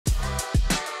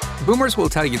Boomers will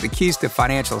tell you the keys to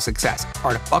financial success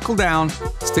are to buckle down,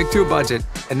 stick to a budget,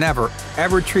 and never,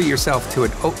 ever treat yourself to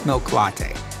an oat milk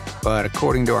latte. But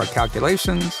according to our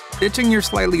calculations, ditching your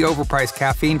slightly overpriced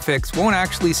caffeine fix won't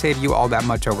actually save you all that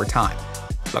much over time.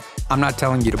 Look, I'm not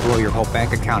telling you to blow your whole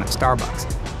bank account at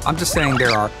Starbucks. I'm just saying there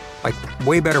are,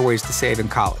 way better ways to save in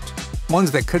college.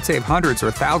 Ones that could save hundreds or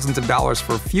thousands of dollars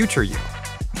for future you.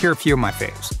 Here are a few of my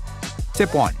faves.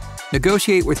 Tip 1.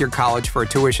 Negotiate with your college for a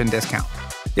tuition discount.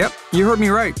 Yep, you heard me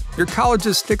right. Your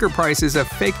college's sticker price is a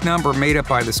fake number made up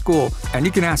by the school, and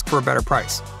you can ask for a better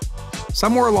price.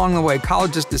 Somewhere along the way,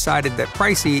 colleges decided that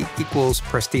pricey equals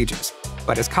prestigious.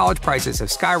 But as college prices have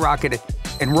skyrocketed,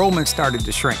 enrollment started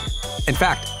to shrink. In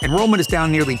fact, enrollment is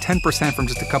down nearly 10% from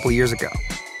just a couple years ago.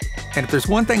 And if there's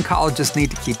one thing colleges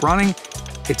need to keep running,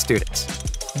 it's students.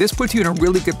 This puts you in a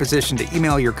really good position to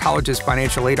email your college's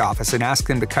financial aid office and ask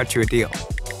them to cut you a deal.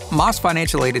 Moss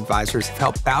Financial Aid Advisors have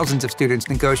helped thousands of students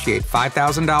negotiate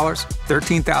 $5,000,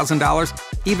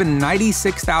 $13,000, even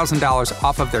 $96,000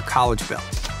 off of their college bill.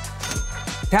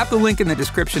 Tap the link in the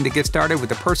description to get started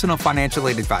with a personal financial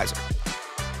aid advisor.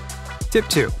 Tip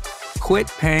 2. Quit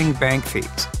paying bank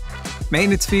fees.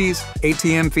 Maintenance fees,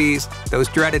 ATM fees, those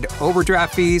dreaded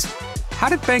overdraft fees. How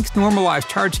did banks normalize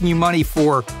charging you money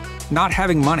for not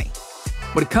having money?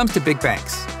 When it comes to big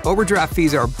banks, overdraft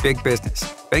fees are big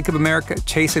business. Bank of America,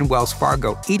 Chase, and Wells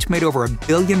Fargo each made over $1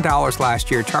 billion last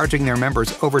year charging their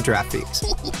members overdraft fees.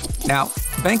 Now,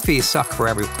 bank fees suck for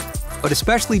everyone, but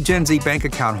especially Gen Z bank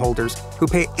account holders who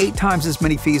pay 8 times as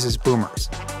many fees as boomers.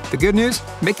 The good news?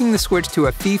 Making the switch to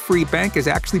a fee-free bank is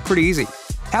actually pretty easy.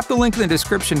 Tap the link in the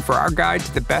description for our guide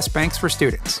to the best banks for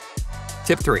students.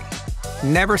 Tip 3.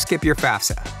 Never skip your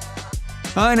FAFSA.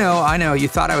 I know, you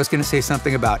thought I was going to say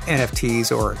something about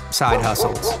NFTs or side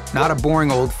hustles, not a boring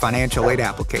old financial aid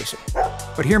application.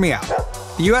 But hear me out.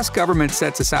 The U.S. government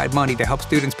sets aside money to help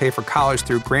students pay for college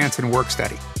through grants and work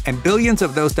study, and billions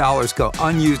of those dollars go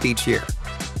unused each year.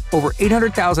 Over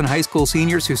 800,000 high school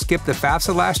seniors who skipped the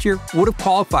FAFSA last year would have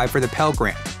qualified for the Pell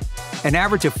Grant, an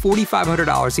average of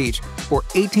 $4,500 each, or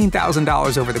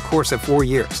 $18,000 over the course of 4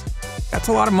 years. That's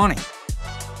a lot of money.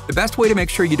 The best way to make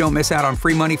sure you don't miss out on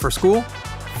free money for school?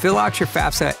 Fill out your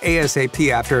FAFSA ASAP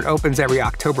after it opens every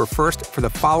October 1st for the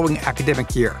following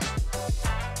academic year.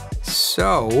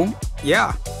 So,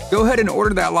 yeah, go ahead and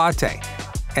order that latte.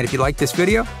 And if you like this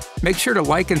video, make sure to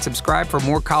like and subscribe for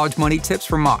more college money tips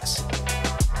from Moss.